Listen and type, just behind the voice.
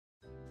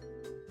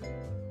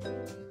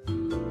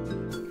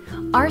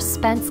Our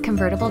Spence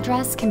convertible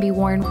dress can be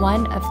worn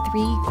one of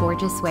 3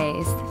 gorgeous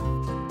ways.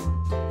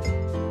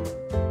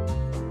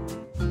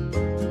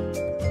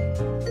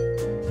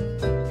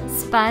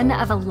 Spun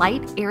of a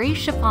light, airy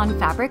chiffon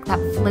fabric that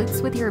floats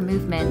with your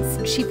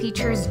movements, she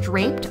features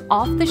draped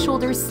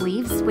off-the-shoulder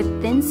sleeves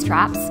with thin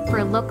straps for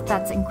a look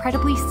that's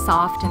incredibly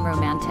soft and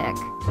romantic.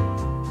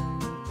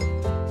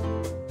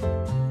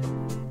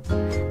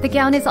 The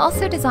gown is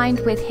also designed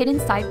with hidden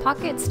side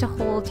pockets to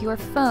hold your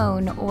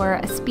phone or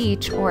a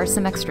speech or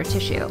some extra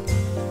tissue.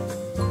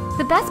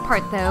 The best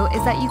part, though,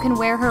 is that you can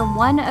wear her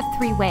one of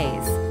 3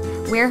 ways.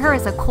 Wear her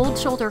as a cold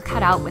shoulder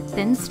cutout with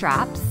thin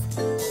straps,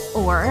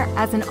 or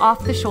as an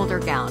off-the-shoulder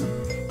gown.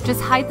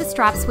 Just hide the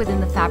straps within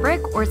the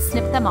fabric or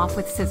snip them off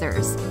with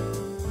scissors.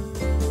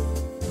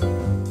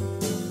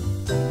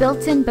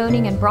 Built-in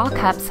boning and bra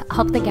cups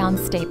help the gown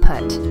stay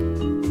put.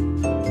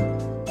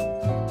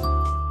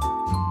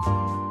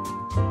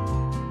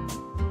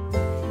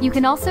 You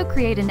can also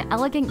create an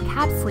elegant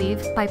cap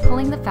sleeve by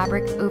pulling the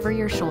fabric over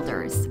your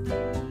shoulders.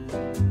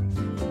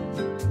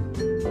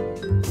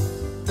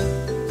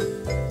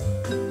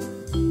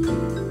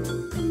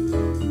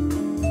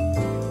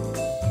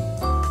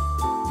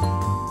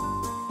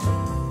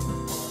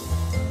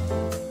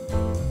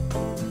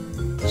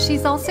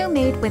 She's also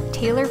made with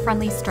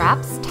tailor-friendly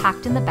straps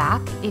tacked in the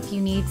back if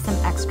you need some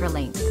extra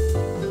length.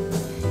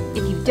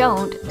 If you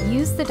don't,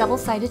 use the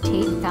double-sided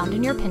tape found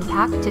in your pin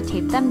pack to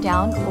tape them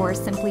down or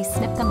simply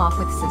snip them off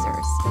with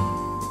scissors.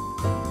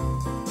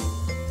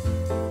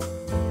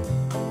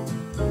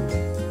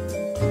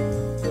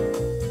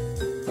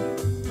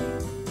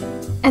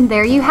 And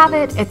there you have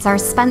it. It's our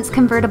Spence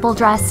convertible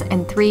dress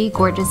in 3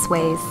 gorgeous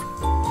ways.